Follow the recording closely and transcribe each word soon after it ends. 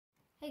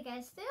Hey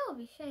guys, today I'll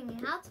be showing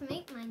you how to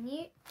make my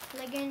new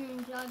Lego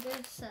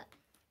Ninjago set.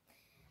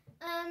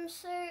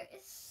 So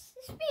it's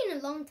been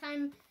a long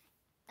time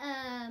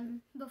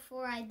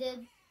before I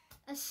did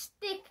a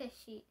sticker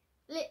sheet.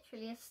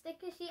 Literally a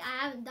sticker sheet.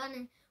 I haven't done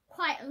in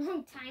quite a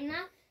long time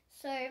now,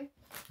 so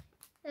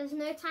there's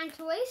no time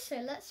to waste, so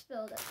let's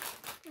build it.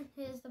 And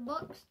here's the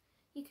box.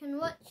 You can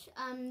watch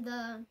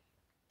the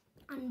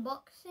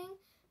unboxing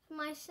for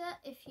my set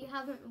if you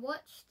haven't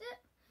watched it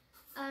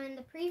in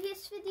the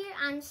previous video,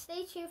 and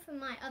stay tuned for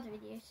my other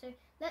video. So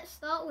let's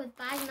start with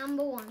bag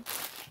number 1,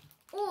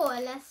 or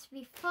let's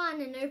be fun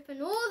and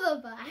open all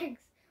the bags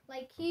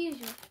like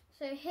usual.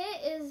 So here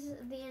is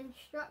the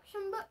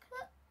instruction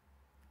booklet.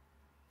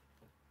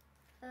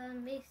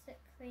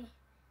 Basically,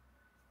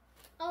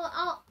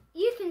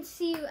 you can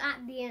see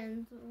at the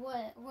end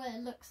what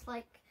it looks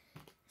like.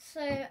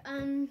 So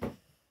I'll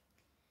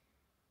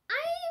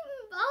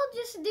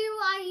just do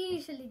what I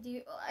usually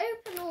do,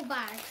 open all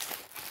bags.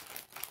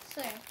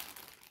 So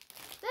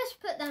let's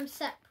put them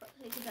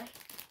separately today.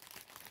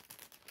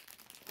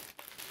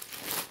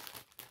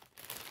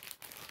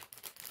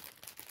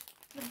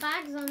 The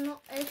bags are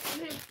not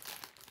open.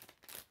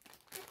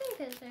 I think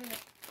it's over.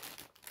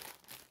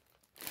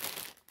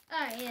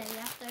 Oh yeah, you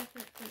have to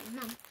open it for your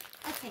mum.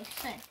 Okay,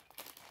 so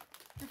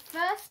the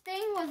first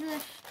thing was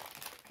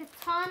the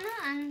katana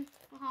and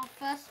our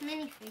first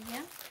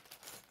minifigure.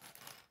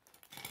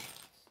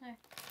 So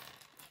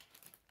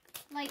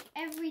like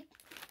every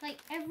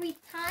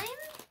time,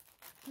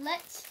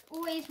 let's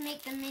always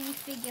make the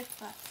minifigure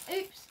first.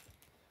 Oops,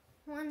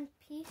 one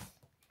piece.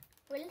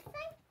 Well,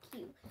 thank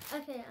you.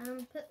 Okay,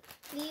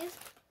 please,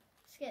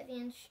 let's get the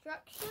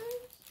instructions.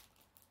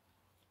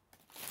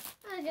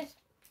 Just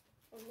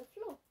on the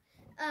floor.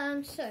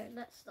 So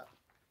let's start.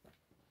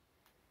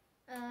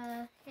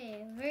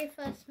 Okay, very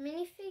first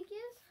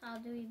minifigures. How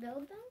do we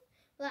build them?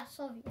 Well, that's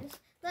obvious.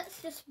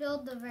 Let's just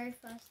build the very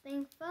first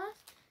thing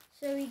first.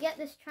 So we get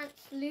this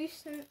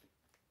translucent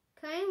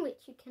cone,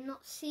 which you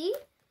cannot see,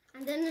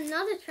 and then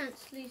another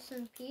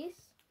translucent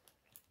piece,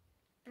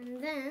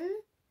 and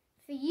then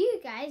for you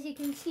guys, you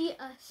can see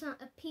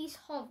a piece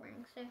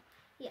hovering. So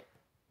yeah,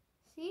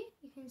 see,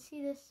 you can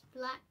see this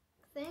black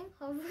thing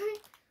hovering,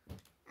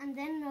 and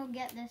then we'll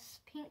get this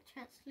pink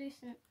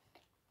translucent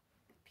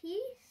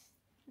piece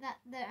that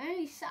the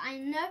only set I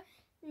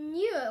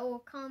knew it will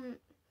come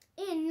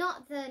in,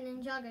 not the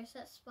Ninjago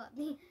sets, but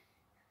the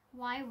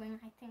Y-wing,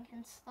 I think,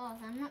 and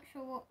stars. I'm not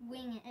sure what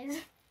wing it is.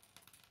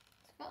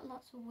 It's got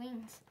lots of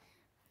wings.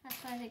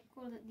 That's why they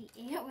call it the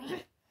air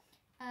wing.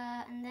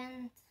 And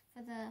then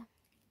for the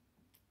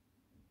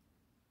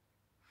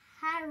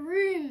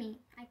Harumi,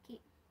 I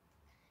keep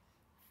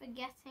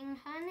forgetting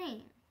her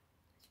name.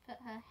 Let's put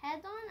her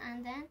head on,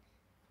 and then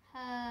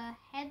her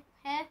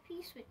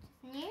hairpiece, which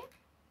is new.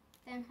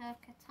 Then her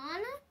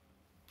katana.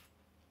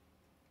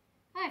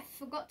 I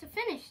forgot to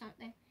finish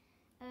something.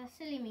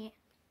 Silly me.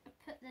 I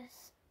put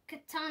this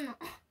katana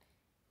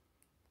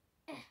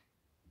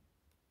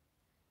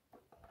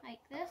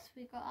like this.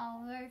 We got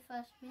our very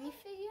first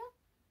minifigure.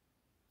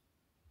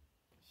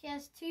 She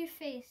has two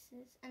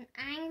faces, an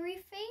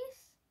angry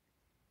face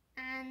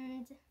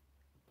and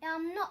a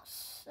not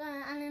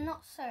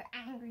so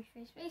angry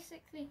face.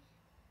 Basically,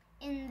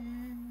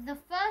 in the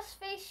first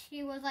face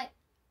she was like,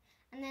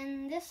 and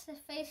then this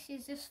face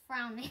she's just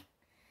frowning.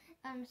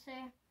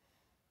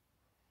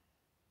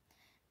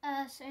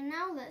 So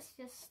now let's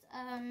just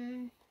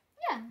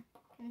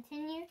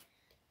continue.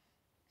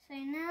 So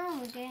now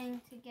we're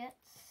going to get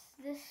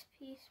this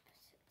piece,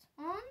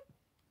 put it on,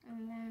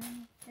 and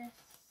then this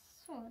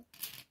sword.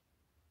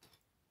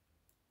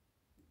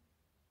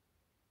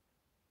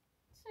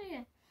 So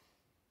yeah,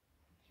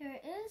 here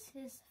it is,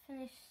 his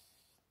finished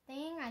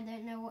thing. I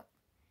don't know what,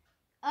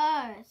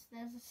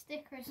 there's a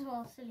sticker as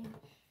well, silly.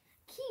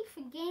 Keep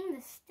forgetting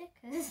the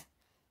stickers,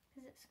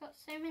 because it's got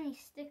so many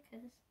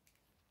stickers.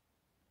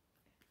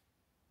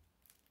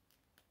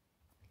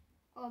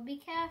 Oh, be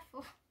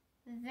careful.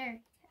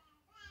 Very careful.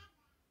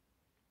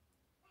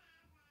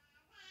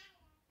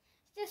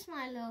 It's just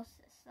my little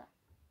sister.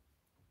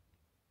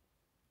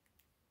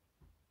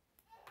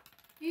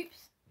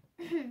 Oops.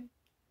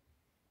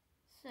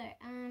 So,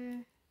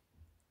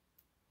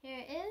 here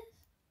it is.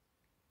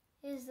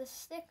 Here's the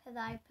sticker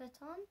that I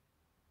put on.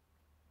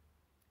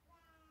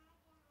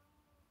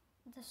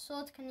 The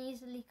sword can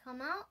easily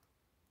come out.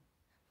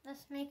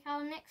 Let's make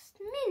our next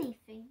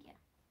minifigure.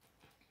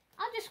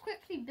 I'll just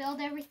quickly build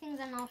everything,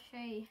 then I'll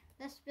show you.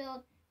 Let's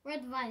build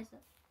red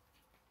visor.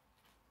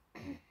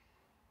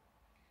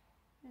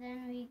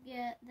 Then we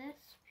get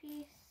this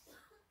piece,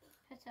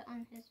 put it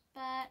on his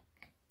back.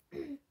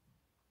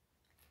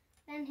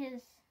 Then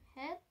his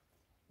head.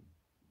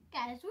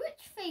 Guys,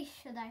 which face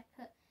should I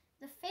put?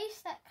 The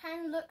face that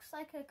kind of looks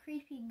like a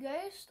creepy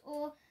ghost,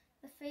 or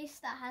the face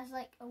that has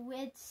like a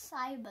weird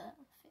cyber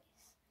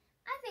face?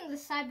 I think the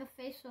cyber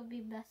face will be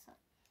better.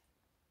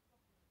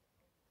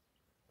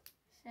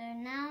 So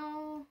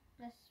now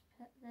let's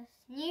put this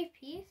new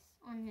piece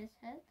on his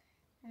head,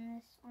 and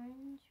this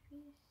orange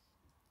piece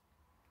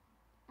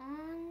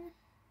on.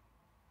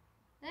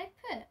 Did I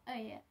put? Oh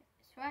yeah.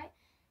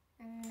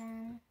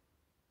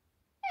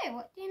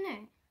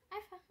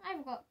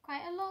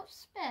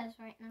 spares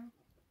right now.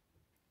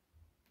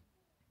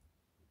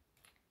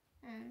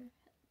 And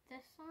put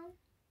this on.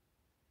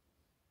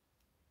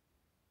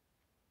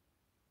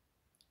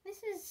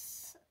 This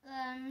is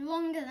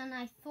longer than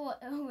I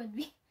thought it would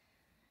be.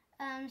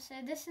 So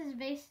this is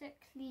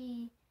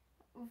basically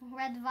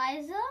red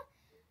visor.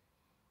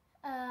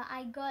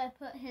 I gotta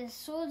put his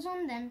swords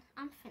on, then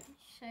I'm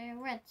finished. So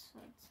red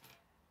swords.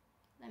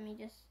 Let me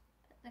just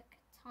put the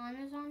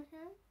katanas on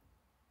him.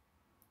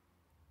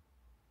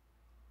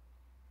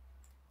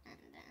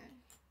 And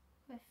then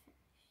we're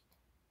finished.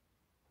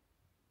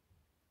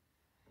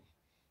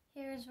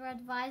 Here's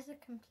red visor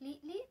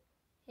completely.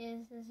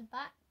 Here's his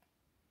back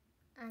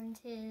and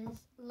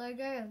his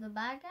logo of the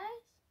bad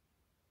guys.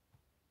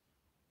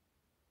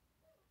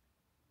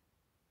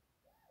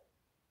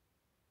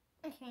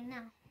 Okay,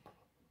 now.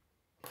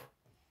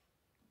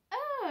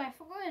 Oh, I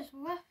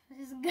forgot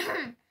his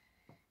gun.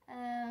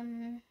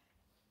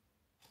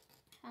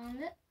 Found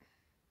it.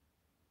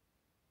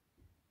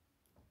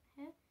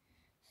 Okay.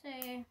 So,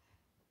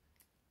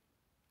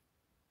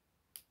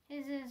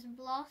 here's his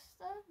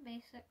blaster,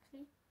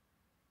 basically.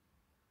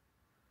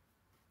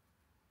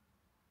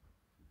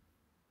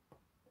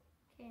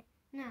 Okay,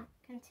 now,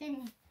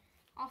 continue.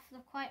 After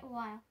quite a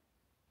while.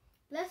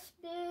 Let's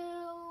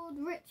build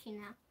Richie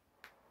now.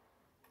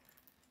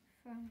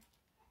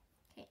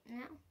 Okay,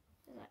 now,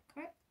 is that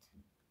correct?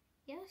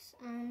 Yes,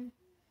 and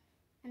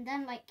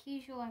then like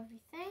usual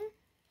everything.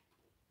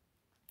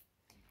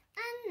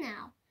 And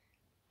now,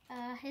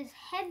 his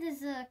head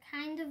is a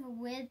kind of a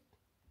weird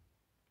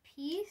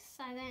piece.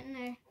 I don't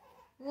know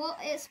what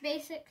it's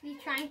basically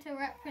trying to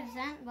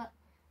represent, but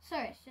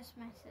sorry, it's just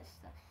my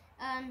sister.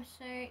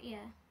 So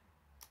yeah.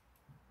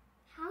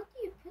 How do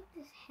you put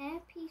this hair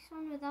piece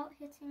on without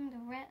hitting the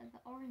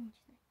orange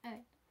thing?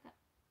 Oh, that.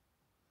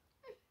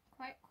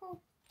 Quite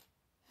cool.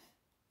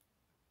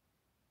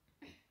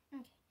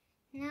 Okay,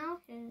 now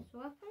his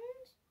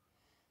weapons.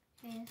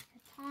 His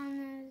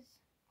katanas.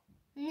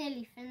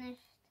 Nearly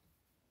finished.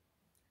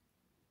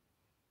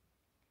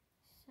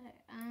 So,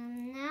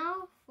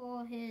 now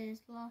for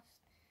his last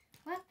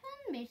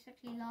weapon.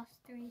 Basically, last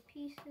 3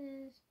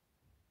 pieces.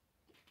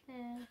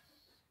 This.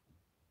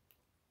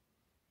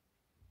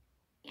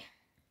 Yeah.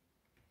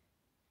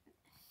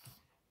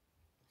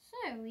 So,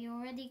 we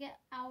already get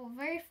our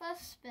very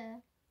first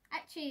spear.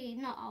 Actually,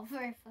 not our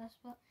very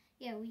first, but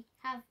yeah, we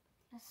have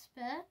a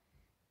spear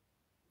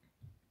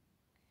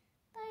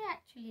that I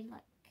actually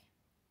like.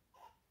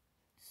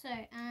 So,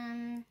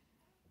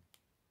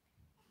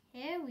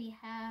 here we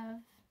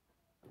have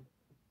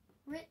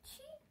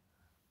Richie.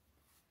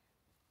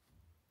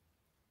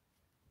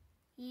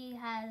 He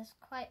has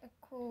quite a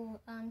cool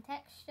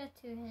texture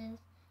to his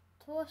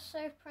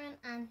torso print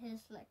and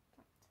his leg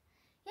print.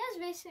 He has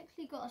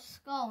basically got a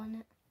skull on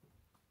it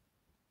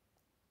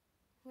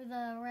with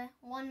a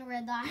one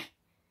red eye.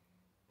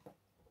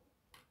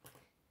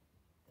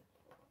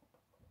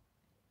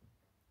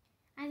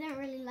 I don't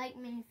really like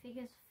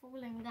minifigures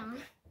falling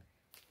down.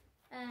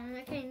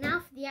 Okay, now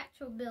for the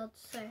actual build,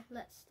 so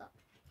let's start.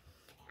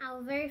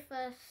 Our very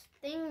first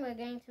thing we're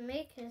going to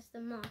make is the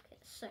market.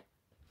 So,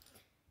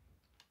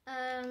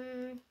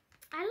 I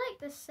like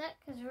this set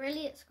because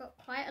really it's got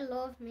quite a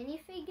lot of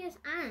minifigures,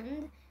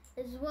 and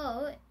as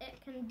well it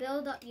can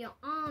build up your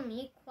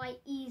army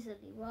quite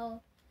easily.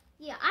 Well,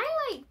 yeah, I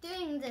like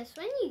doing this.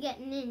 When you get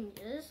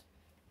ninjas,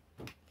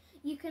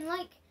 you can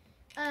like,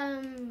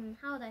 how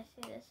would I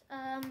say this?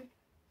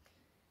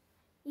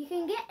 You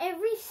can get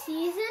every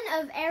season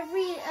of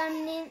every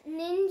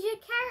ninja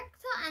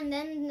character and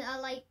then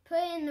like put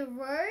in a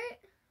row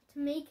to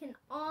make an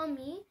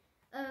army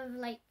of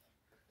like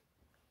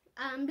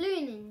blue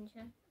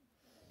ninja.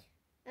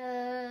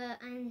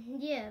 And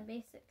yeah,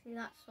 basically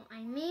that's what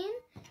I mean.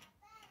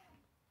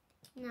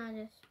 Now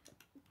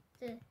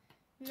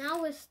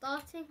we're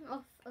starting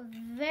off a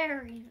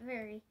very,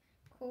 very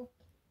cool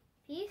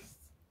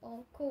piece,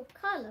 or cool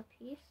color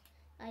piece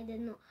I did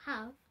not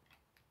have.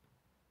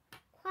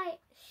 Quite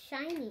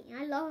shiny.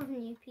 I love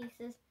new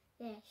pieces.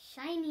 They're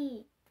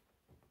shiny.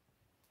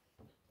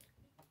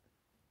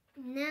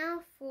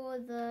 Now for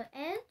the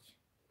edge,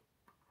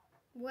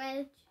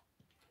 wedge.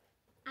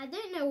 I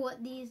don't know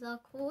what these are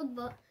called,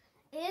 but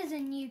it is a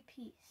new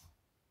piece.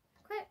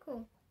 Quite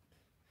cool.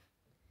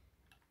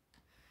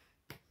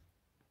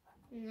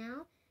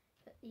 Now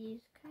put these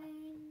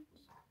cones.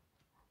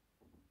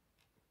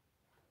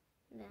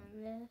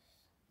 Then this.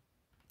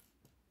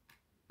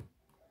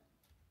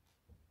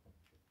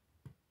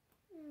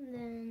 And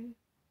then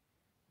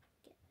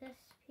get this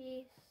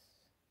piece.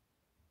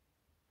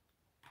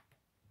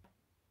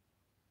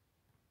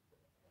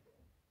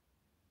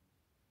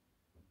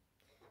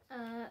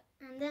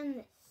 And then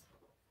this.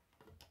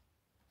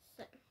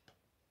 So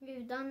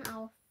we've done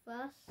our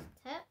first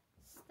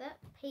step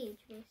page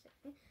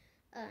basically.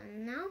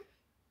 Now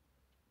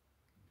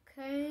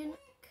cone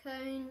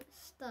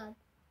stud.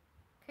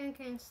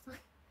 Cone stud.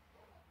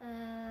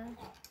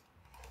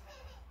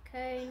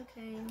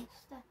 Cone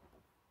stud.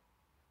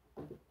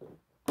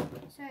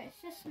 So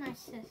it's just my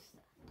sister.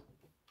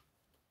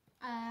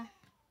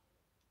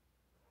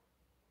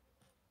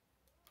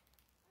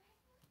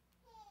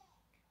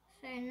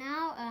 So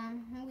now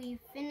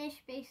we've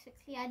finished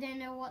basically. I don't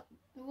know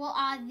what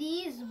are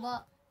these,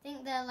 but I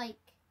think they're like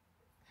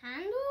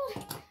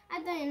handles.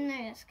 I don't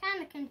know. It's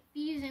kind of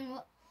confusing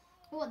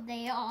what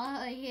they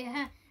are.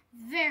 Yeah,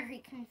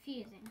 very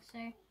confusing.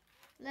 So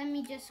let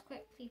me just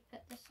quickly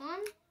put this on.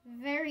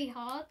 Very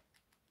hard,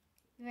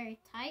 very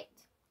tight.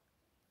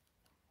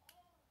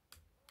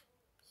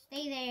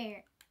 Stay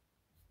there.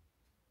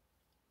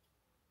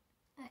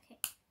 Okay.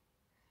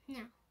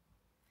 Now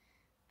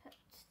put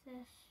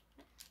this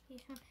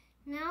piece on.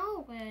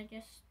 Now we're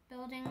just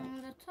building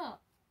the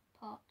top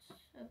parts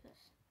of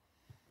this.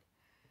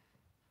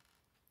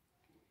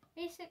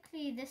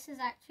 Basically, this is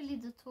actually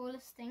the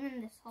tallest thing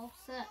in this whole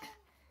set.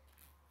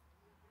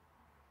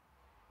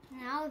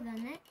 Now the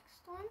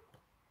next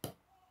one.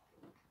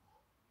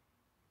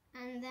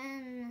 And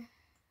then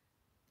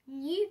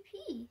new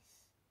piece.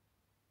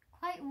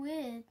 Quite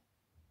weird.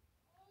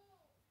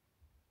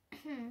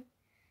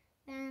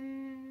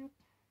 Then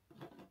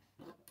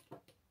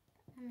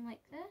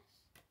like this.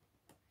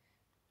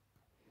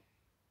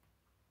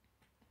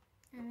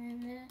 And then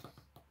this.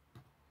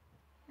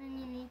 Then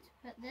you need to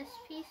put this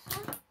piece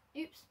on.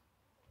 Oops.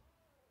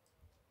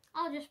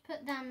 I'll just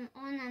put them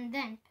on and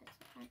then put it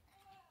on.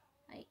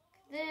 Like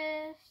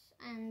this.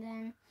 And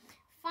then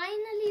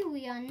finally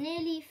we are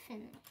nearly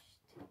finished.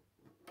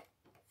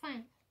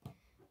 Fine.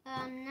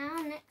 Now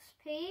next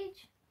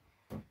page.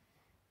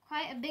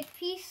 Quite a big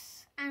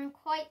piece and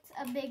quite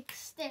a big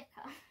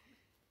sticker.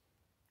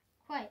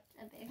 Quite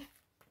a big.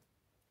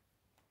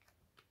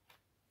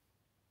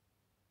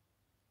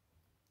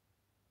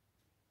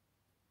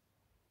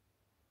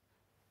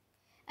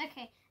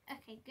 Okay,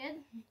 good.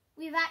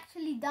 We've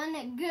actually done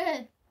it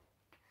good.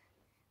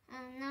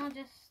 Now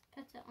just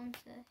put it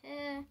onto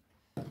here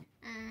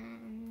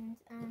and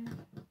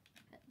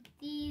put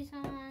these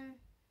on,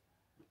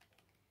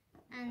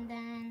 and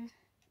then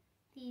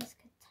these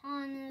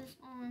katanas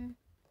on,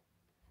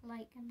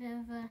 like a bit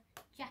of a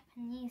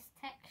Japanese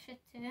texture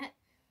to it,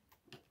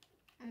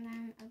 and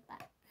then a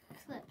back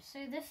clip. So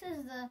this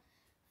is the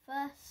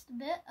first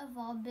bit of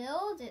our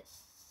build.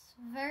 It's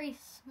very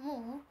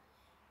small,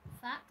 in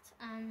fact.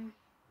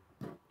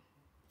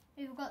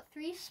 We've got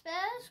 3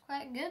 spares,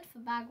 quite good for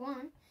bag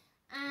 1,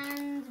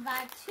 and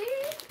bag 2,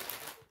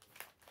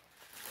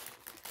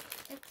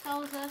 it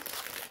tells us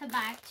to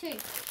bag 2.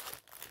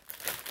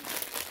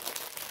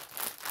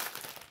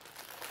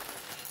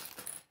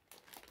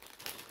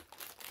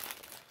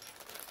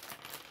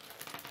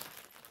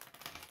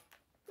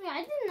 Yeah,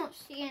 I did not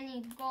see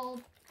any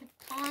gold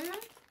katana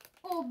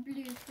or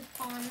blue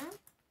katana.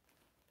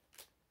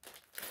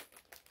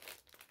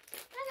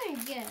 I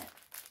don't get it.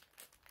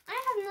 I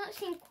have not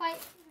seen quite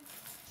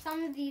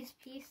some of these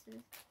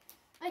pieces.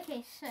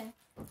 Okay, so,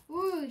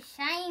 ooh,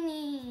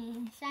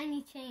 shiny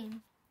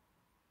chain.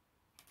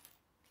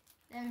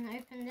 Then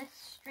open this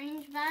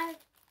strange bag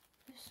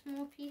with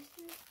small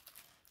pieces.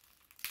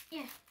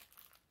 Yeah.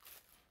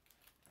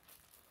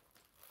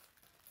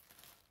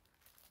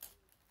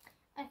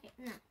 Okay,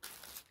 now.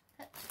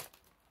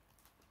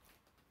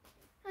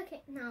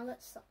 Okay, now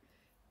let's stop.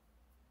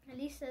 At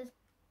least there's,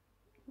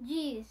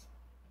 geez,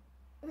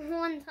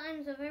 1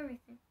 times of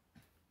everything.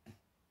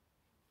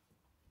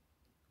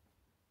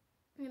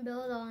 And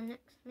build our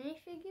next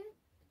minifigure,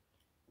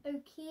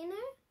 Okino.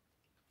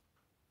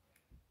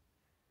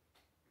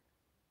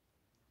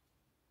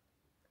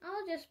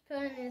 I'll just put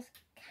on his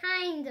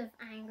kind of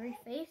angry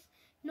face,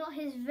 not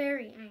his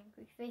very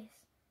angry face.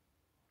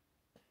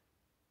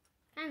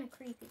 Kind of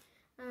creepy.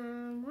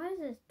 Where's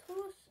his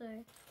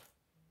torso?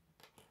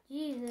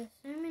 Jesus,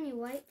 so many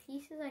white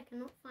pieces. I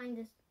cannot find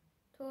his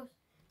torso.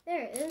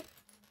 There it is.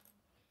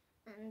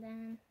 And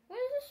then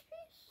where's this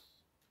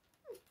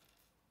piece?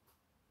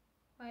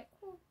 Quite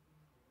cool.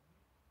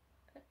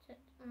 Put it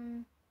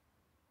on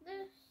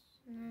this,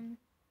 and then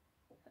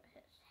put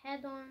his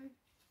head on.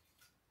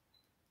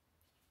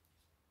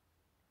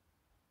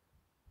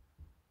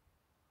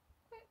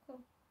 Quite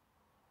cool.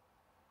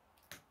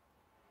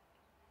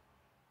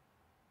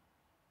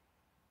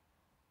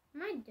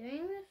 Am I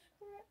doing this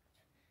correct?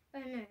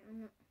 Oh no,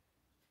 I'm not.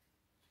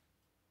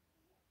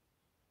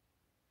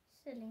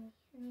 Silly.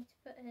 I need to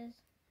put his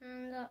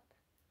hand up.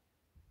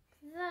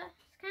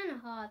 That's kind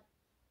of hard.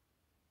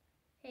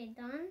 Okay,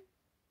 done.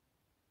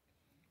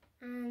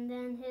 And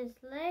then his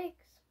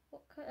legs.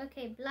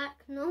 Okay,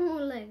 black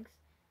normal legs.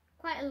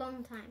 Quite a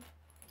long time.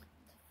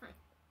 Fine.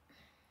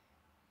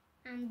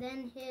 And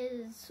then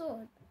his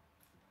sword.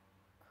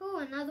 Cool,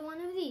 another one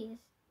of these.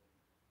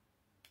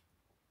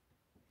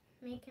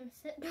 Make him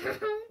sit down.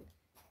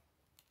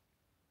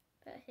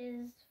 Put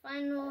his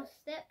final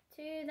step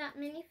to that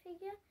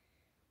minifigure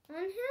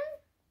on him.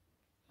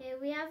 Here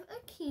we have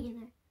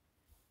Okino.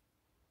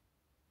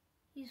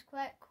 He's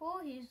quite cool.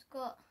 He's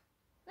got,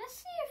 let's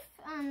see if,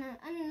 I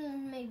don't know,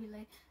 maybe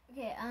like,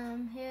 okay,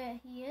 here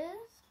he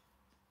is.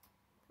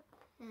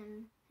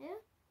 And here.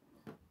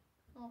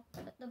 I'll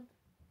put the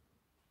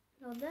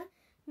build there.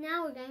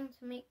 Now we're going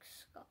to make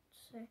Scott.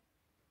 So,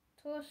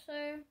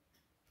 torso,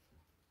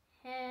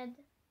 head,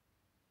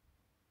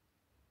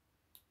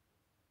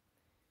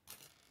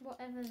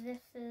 whatever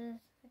this is,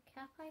 a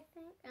cap I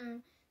think,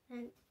 and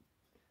then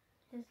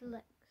his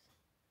legs.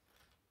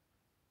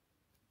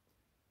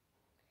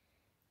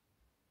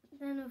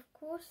 Then of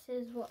course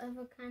his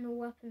whatever kind of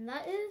weapon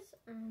that is.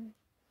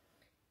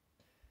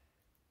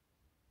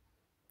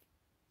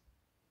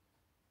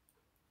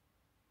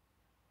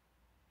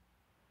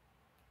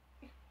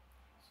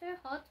 So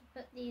hard to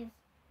put these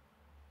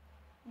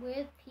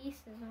weird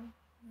pieces on.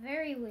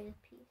 Very weird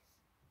piece.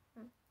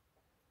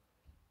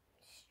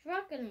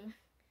 Struggling.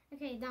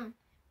 Okay, done.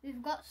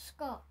 We've got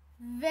Scott.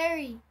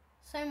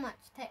 So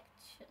much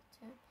texture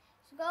to him.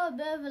 He's got a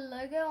bit of a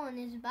logo on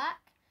his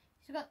back.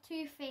 He's got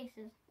two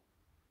faces.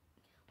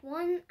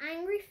 One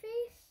angry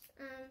face,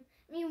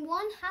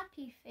 one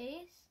happy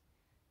face,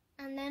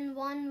 and then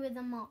one with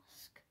a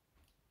mask.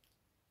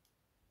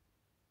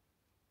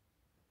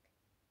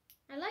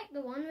 I like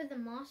the one with the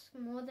mask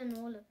more than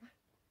all of them.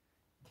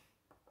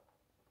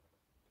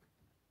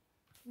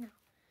 Now,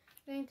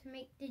 I'm going to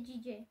make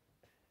DigiJ.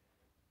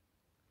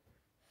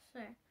 So,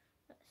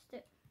 let's do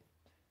it.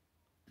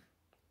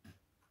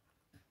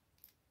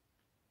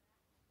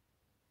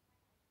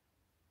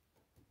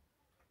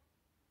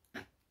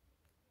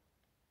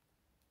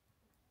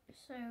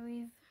 So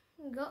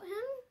we've got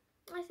him.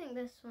 I think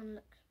this one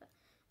looks better.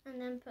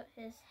 And then put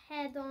his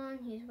head on.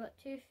 He's got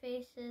two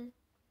faces.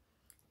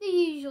 The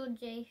usual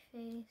J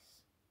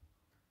face.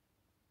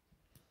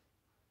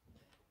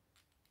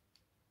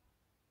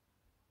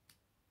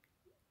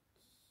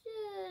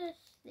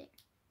 Just there.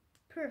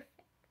 Perfect.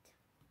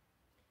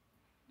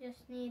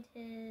 Just need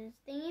his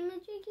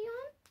thingy-majiggy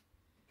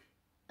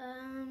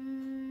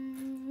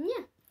on.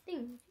 Yeah,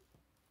 thingy.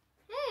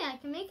 Hey, I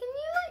can make a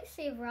new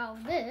lightsaber out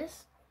of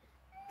this.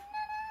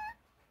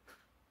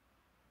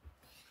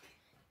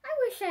 I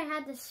wish I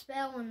had to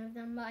spare one of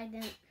them, but I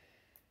didn't.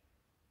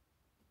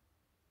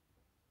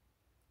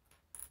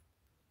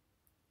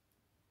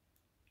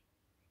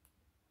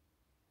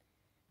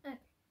 Okay.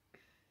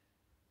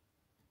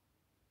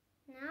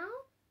 Now,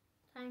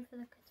 time for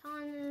the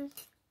katanas.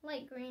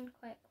 Light green,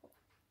 quite cool.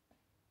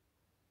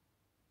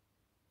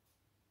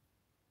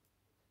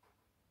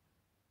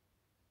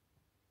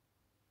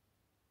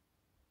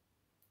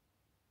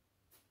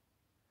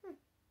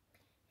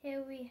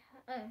 Here we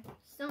have,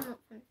 still not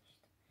finished.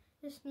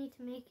 Just need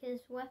to make his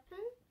weapon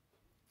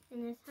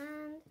in his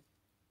hand.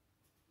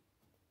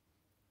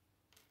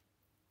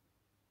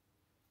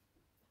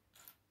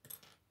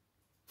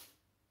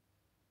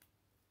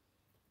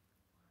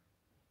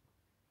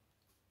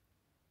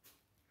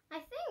 I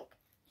think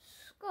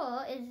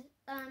Scott is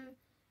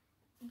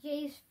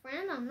Jay's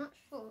friend, I'm not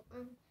sure.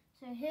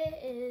 So here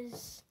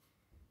is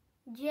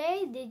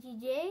Jay,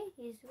 DigiJ.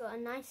 He's got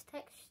a nice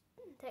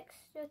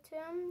texture to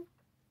him.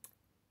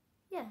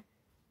 Yeah.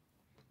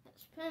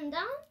 Let's put him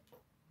down.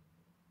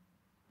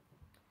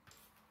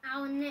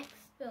 Our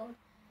next build.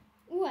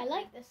 Ooh, I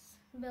like this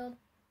build.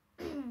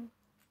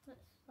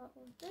 Let's start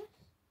with this.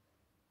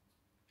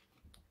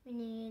 We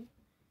need...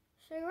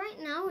 So right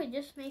now we're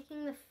just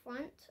making the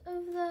front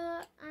of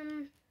the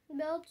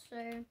build,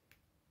 so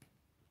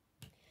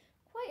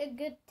quite a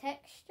good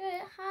texture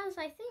it has.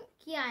 I think,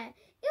 yeah, it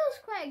was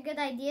quite a good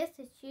idea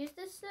to choose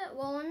this set.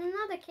 Well, in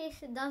another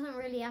case it doesn't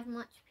really have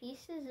much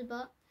pieces,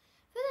 but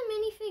for the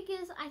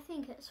minifigures I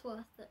think it's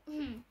worth it.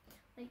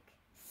 Like,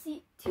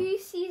 two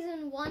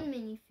season 1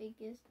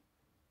 minifigures.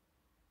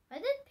 I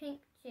did Pink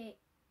J.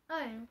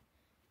 Oh,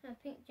 no,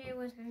 Pink J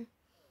wasn't.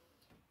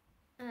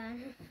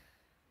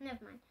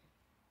 Never mind.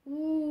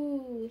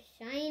 Ooh,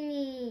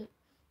 shiny.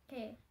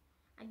 Okay,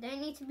 I don't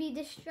need to be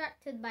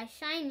distracted by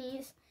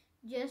shinies.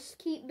 Just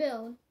keep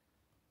build.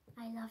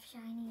 I love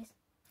shinies.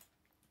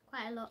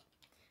 Quite a lot.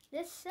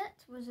 This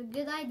set was a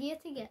good idea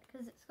to get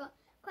because it's got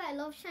quite a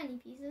lot of shiny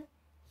pieces.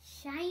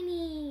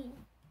 Shiny.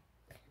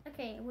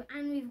 Okay,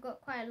 and we've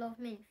got quite a lot of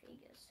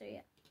minifigures, so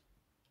yeah.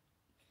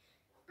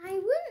 I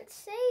wouldn't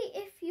say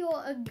if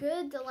you're a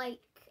good,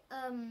 like,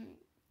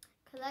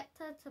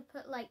 collector to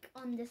put, like,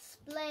 on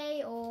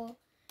display, or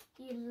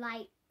you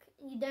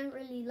don't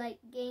really like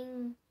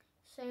getting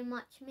so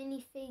much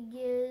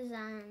minifigures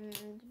and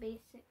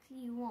basically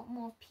you want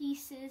more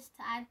pieces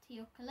to add to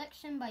your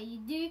collection, but you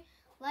do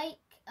like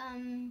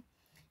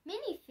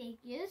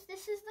minifigures,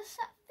 this is the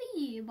set for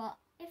you. But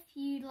if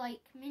you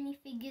like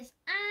minifigures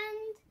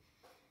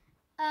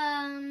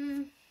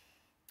and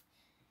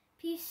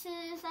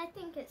pieces, I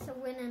think it's a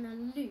win and a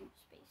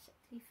lose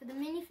basically. For the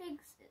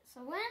minifigs it's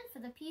a win, for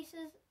the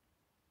pieces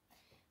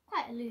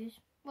quite a lose.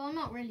 Well,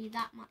 not really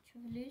that much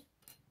of a lose.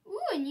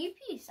 Ooh, a new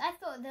piece. I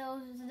thought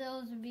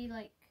those would be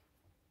like...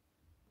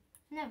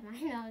 Never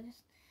mind, I'll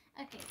just...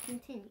 Okay,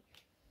 continue.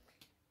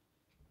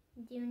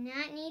 Do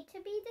not need to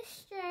be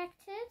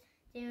distracted.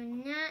 Do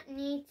not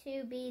need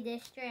to be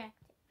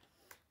distracted.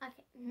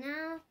 Okay,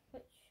 now,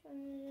 which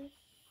one is...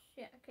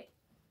 Yeah, okay.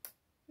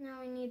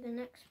 Now we need the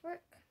next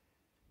brick.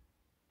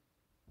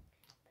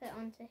 Put it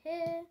onto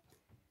here.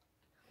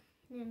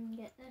 Then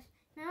get this.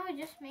 Now we're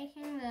just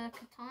making the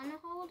katana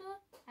holder.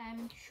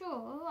 I'm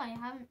sure,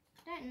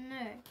 don't know.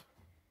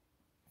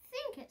 I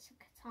think it's a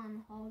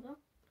katana holder.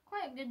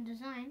 Quite a good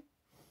design.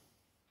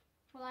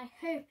 Well, I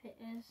hope it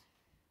is.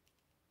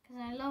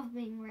 Because I love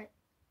being right.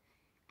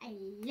 I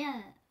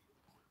love.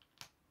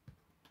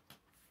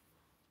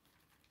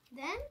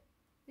 Then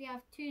we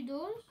have 2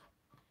 doors.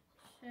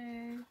 So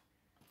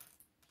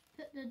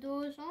put the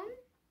doors on.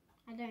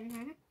 I don't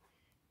know.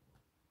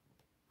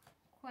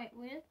 Quite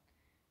weird.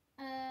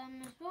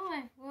 As well,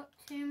 I've got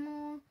 2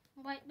 more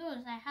white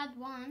doors. I had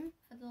one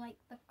for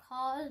the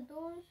car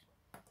doors.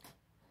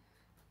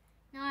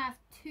 Now I have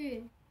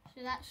 2,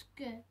 so that's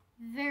good.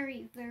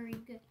 Very, very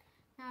good.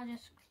 Now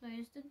just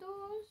close the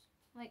doors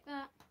like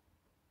that.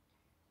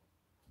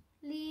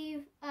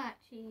 Leave. Oh,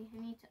 actually,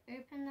 I need to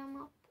open them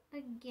up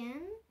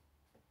again.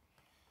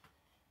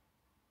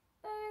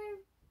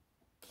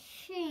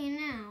 Okay,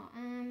 now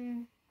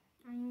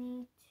I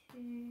need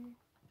to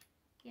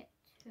get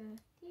 2 of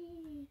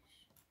these.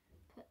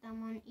 Put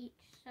them on each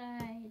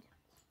side.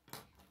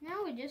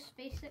 Now we're just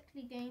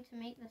basically going to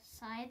make the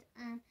side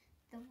and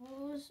the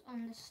walls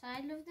on the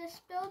side of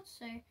this build.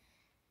 So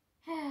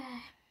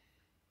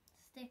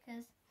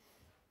stickers.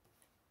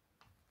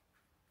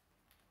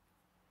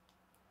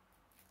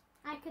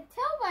 I could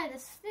tell by the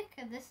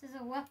sticker this is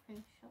a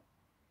weapon shop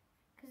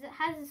because it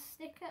has a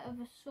sticker of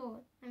a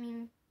sword. I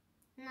mean,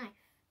 knife.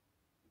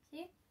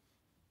 See?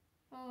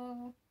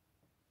 Oh.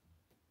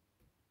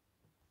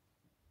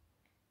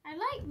 I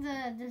like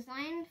the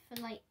design for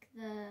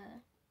the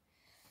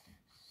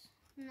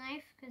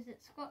knife because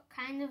it's got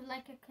kind of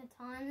like a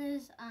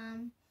katana's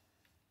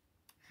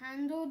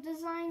handle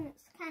design.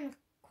 It's kind of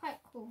quite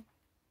cool.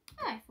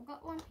 Oh, I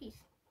forgot one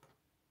piece.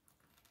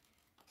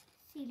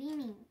 Silly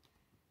me.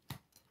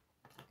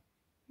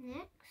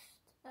 Next,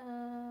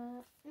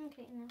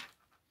 okay, now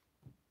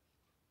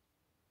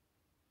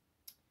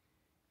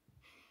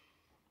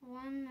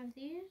one of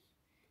these.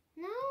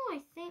 Now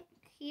I think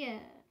here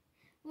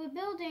we're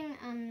building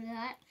the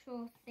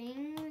actual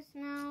things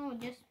now.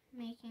 We're just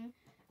making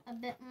a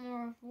bit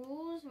more of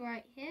rules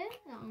right here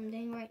that I'm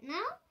doing right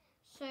now.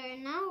 So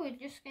now we're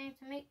just going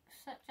to make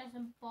such as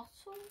a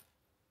bottle.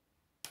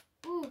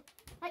 Ooh,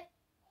 like,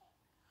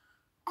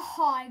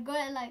 oh, I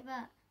got it like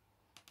that.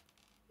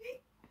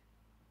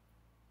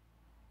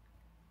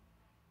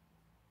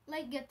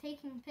 Like you're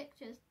taking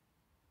pictures.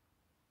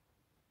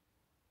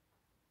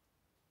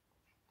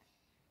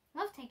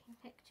 Love taking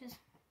pictures.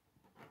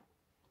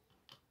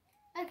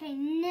 Okay,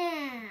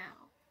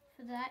 now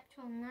for the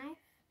actual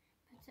knife,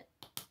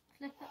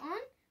 flip it on.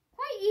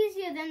 Quite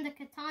easier than the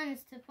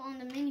katanas to put on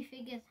the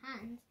minifigure's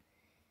hands.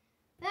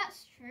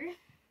 That's true.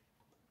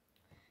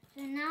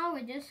 So now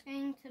we're just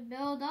going to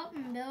build up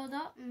and build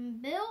up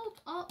and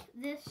build up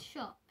this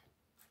shop.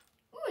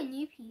 Ooh, a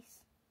new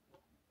piece.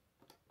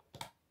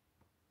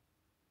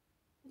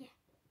 Yeah.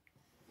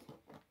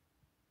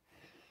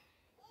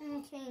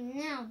 Okay,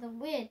 now the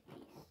weird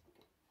piece.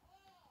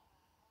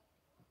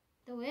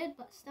 The weird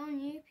but still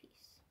new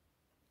piece.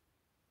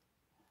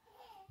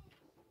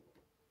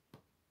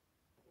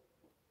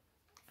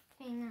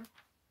 Okay, now.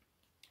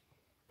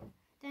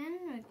 Then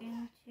we're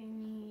going to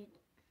need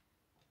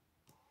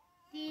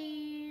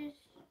these.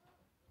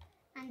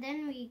 And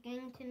then we're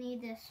going to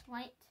need this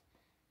white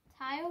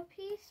tile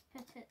piece.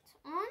 Put it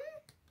on.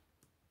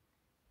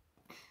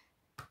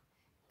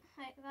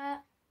 Like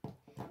that.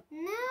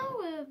 Now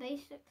we're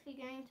basically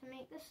going to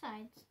make the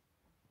sides.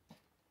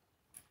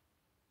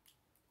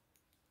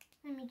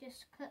 Let me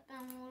just cut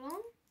them all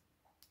on.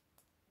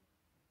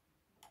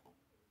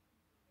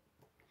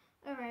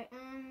 Alright,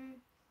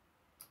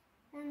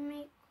 then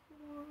make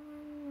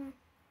one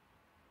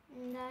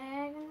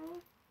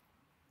diagonal.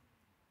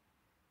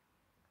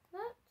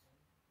 That.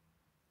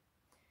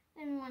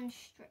 And one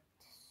straight.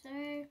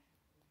 So,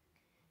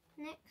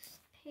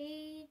 next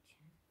page,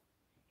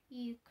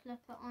 you clip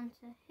it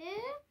onto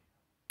here.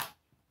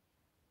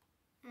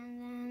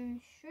 And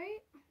then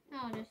straight.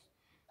 I'll just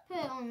put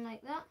it on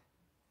like that.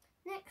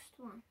 Next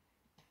one.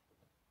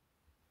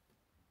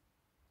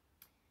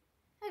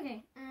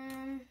 Okay,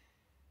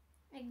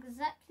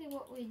 exactly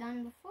what we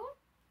done before.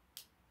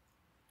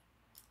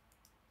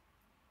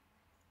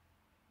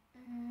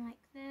 Like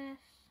this.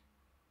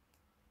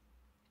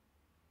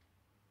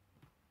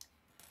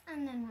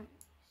 And then one of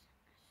these.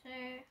 So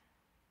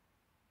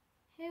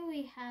here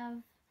we have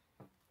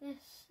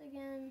this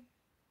again.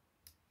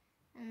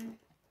 And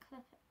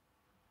clip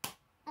it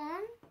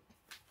on.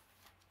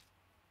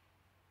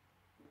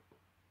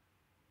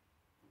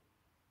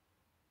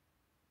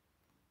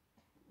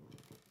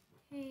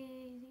 Okay,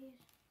 these.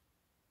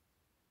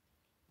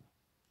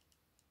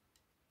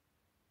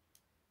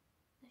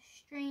 The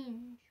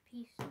strange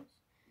pieces.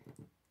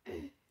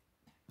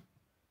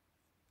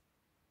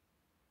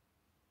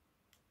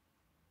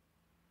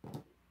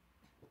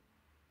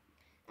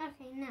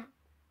 Okay, now.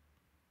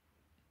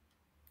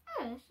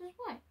 Oh, this is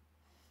white.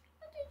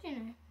 What did you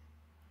know?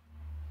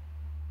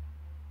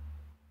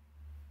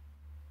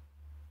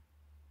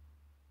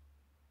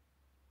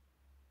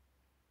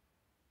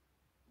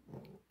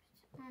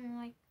 On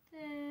like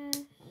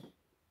this.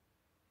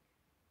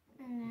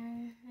 And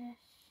then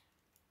this.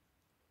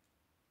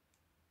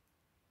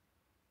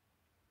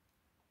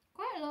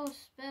 Quite a lot of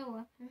spare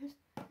weapons.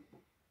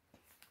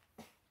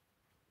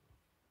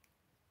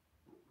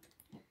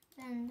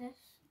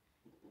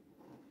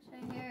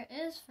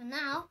 is for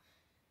now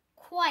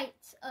quite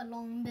a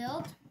long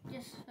build,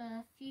 just for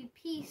a few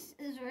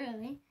pieces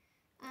really.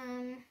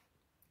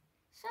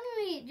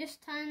 Suddenly it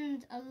just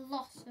turned a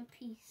lot of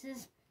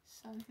pieces.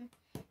 Suddenly.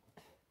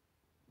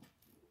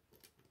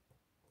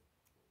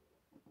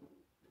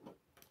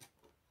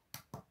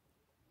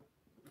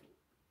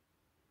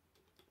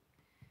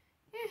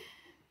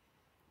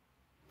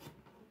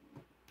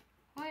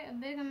 Quite a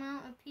big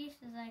amount of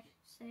pieces, I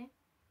should say.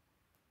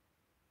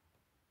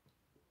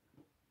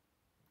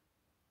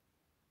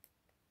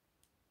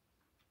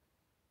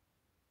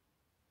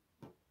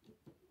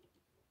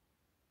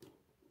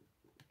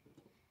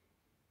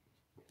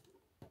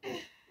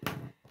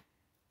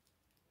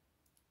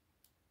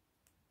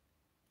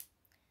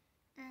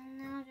 And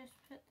now just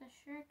put the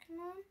shuriken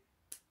on.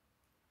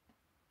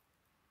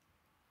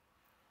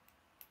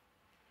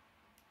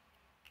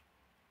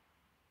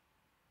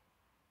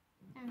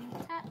 And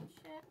attach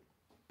it.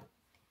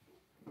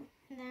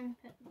 Then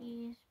put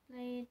these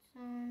blades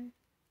on.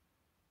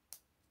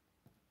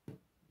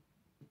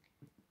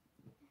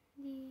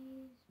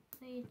 These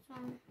blades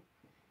on.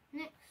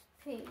 Next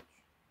page.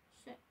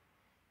 So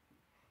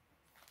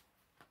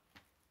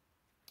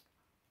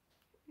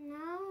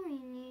now we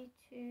need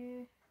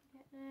to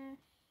get this.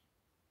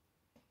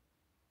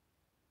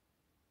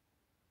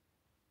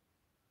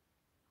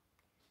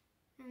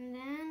 And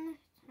then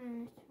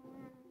turn it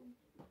around.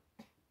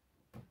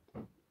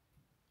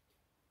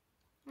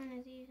 One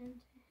of these into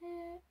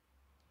here.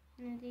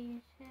 One of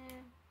these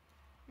here.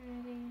 One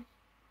of these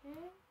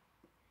here.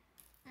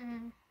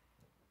 And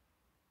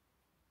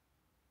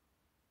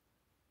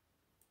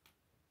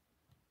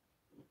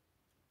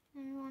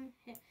one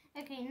here.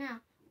 Okay,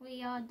 now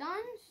we are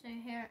done. So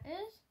here it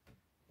is.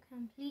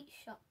 Complete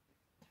shot.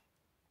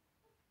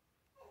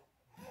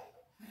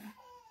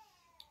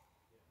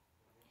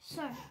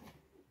 So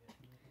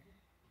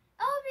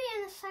I'll be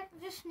in a sec.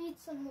 Just need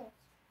some more.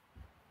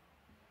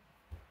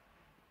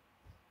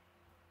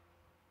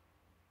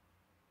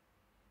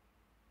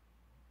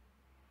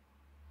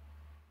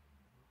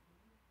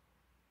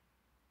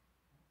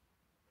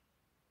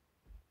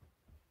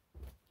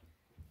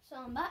 So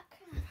I'm back.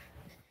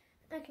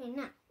 Okay,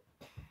 now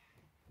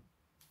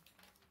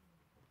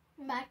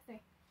back there.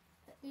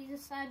 Put these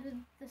aside with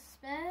the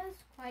spares.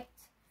 Quite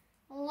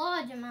a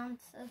large amount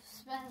of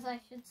spares, I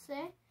should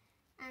say,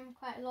 and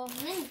quite a lot of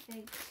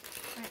minifigs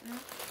right now.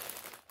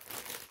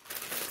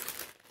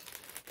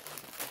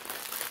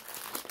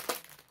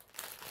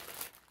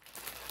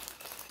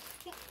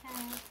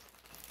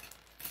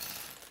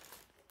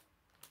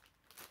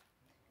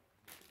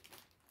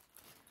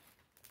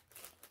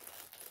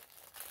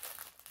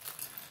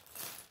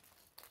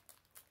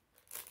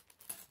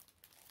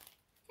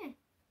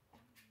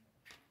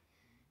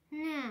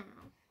 Now,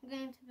 I'm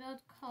going to build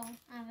Cole,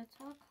 Avatar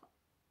Cole.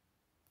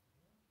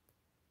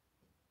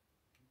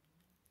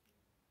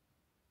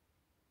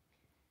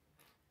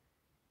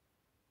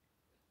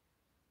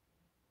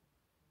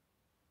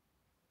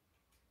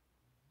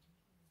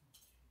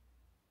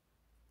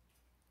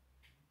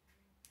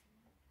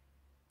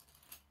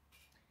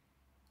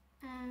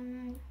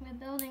 We're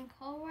building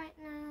Cole right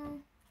now.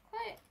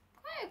 Quite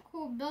a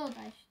cool build,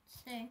 I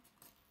should say.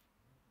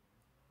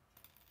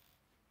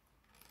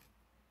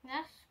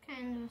 That's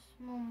kind of a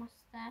small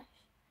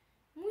mustache.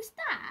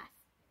 Mustache!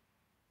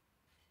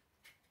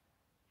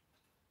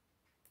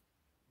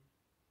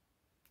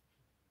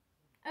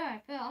 Oh,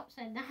 I put it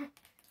upside down.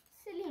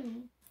 Silly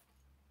me.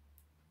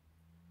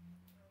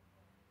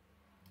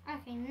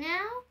 Okay,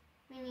 now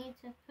we need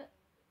to put...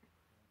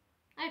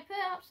 I put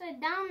it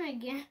upside down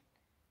again.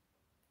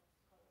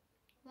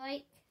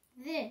 Like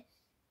this.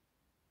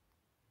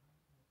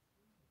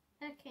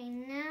 Okay,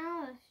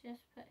 now let's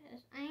just put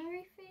his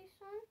angry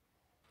face on.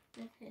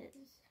 With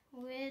his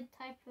weird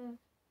type of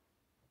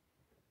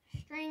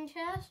strange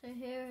hair. So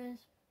here is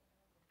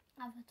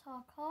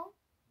Avatar Cole.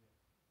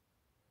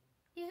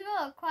 He's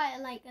got quite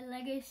like a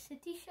Lego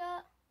City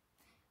shirt.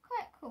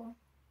 Quite cool.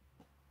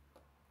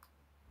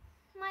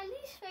 My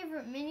least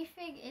favourite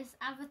minifig is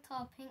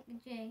Avatar Pink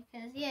J.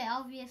 Because yeah,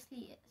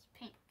 obviously it's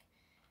pink.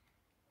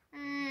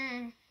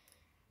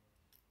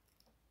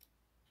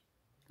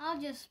 I'll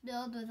just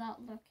build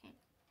without looking.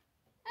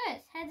 Oh,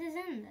 its head is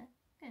in there.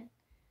 Good.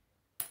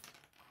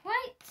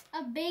 Quite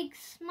a big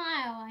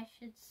smile, I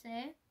should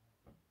say.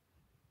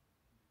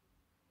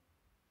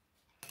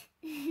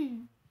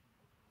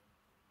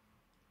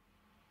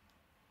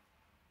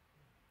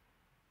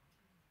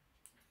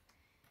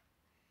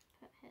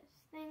 Put his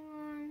thing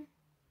on.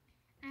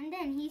 And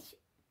then he's...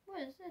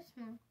 What is this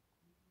now?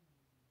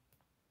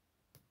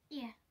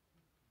 Yeah.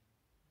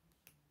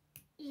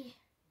 Yeah.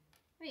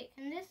 Wait,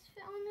 can this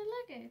fit on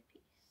the Lego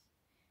piece?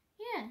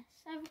 Yes,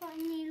 I've got a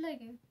new Lego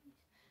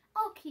piece.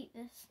 I'll keep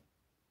this.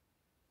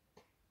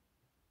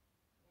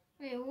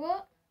 Wait,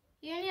 what?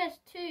 He only has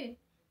two.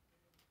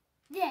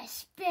 They're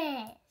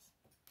spares.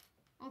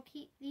 I'll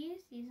keep these.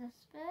 These are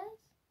spares.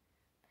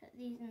 Put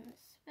these in the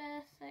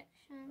spare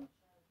section.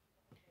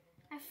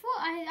 I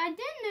thought I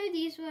didn't know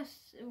these were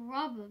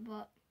rubber,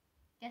 but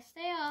guess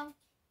they are.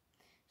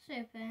 So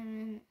put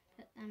them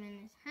in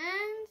his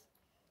hands.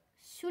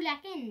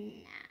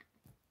 Shuriken.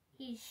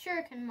 He's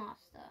Shuriken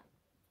Master.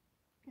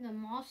 The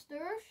Master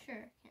of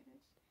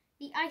Shurikens.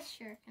 The Ice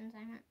Shurikens,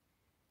 I meant.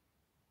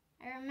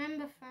 I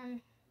remember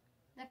from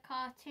the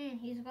cartoon,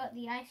 he's got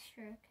the Ice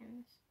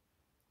Shurikens.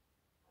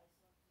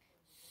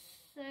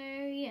 So,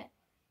 yeah.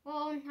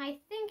 Well, I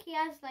think he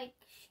has, like,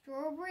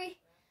 strawberry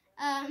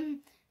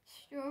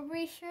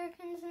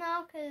shurikens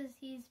now, because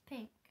he's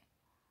pink.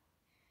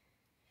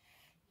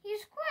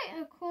 He's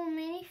quite a cool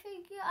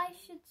minifigure, I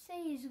should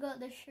say. He's got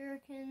the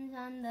shurikens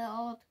and the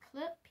old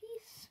clip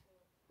piece.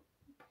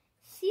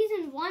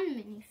 Season 1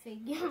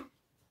 minifigure.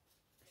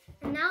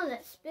 And now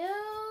let's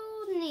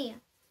build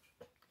Nia.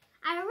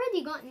 I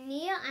already got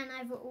Nia, and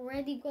I've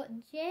already got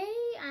Jay,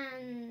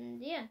 and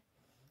yeah.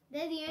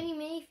 They're the only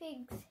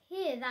minifigs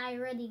here that I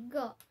already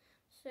got.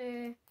 So,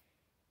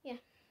 yeah.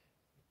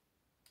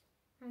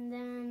 And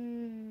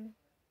then,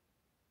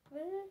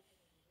 what is this?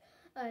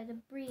 Oh, the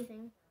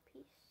breathing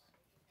piece.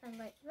 And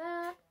like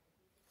that.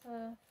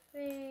 Her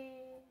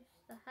face,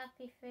 the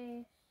happy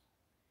face.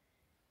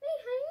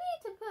 Wait, I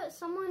need to put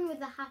someone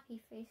with a happy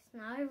face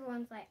now.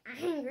 Everyone's like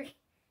angry.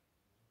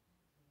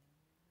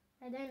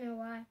 I don't know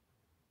why.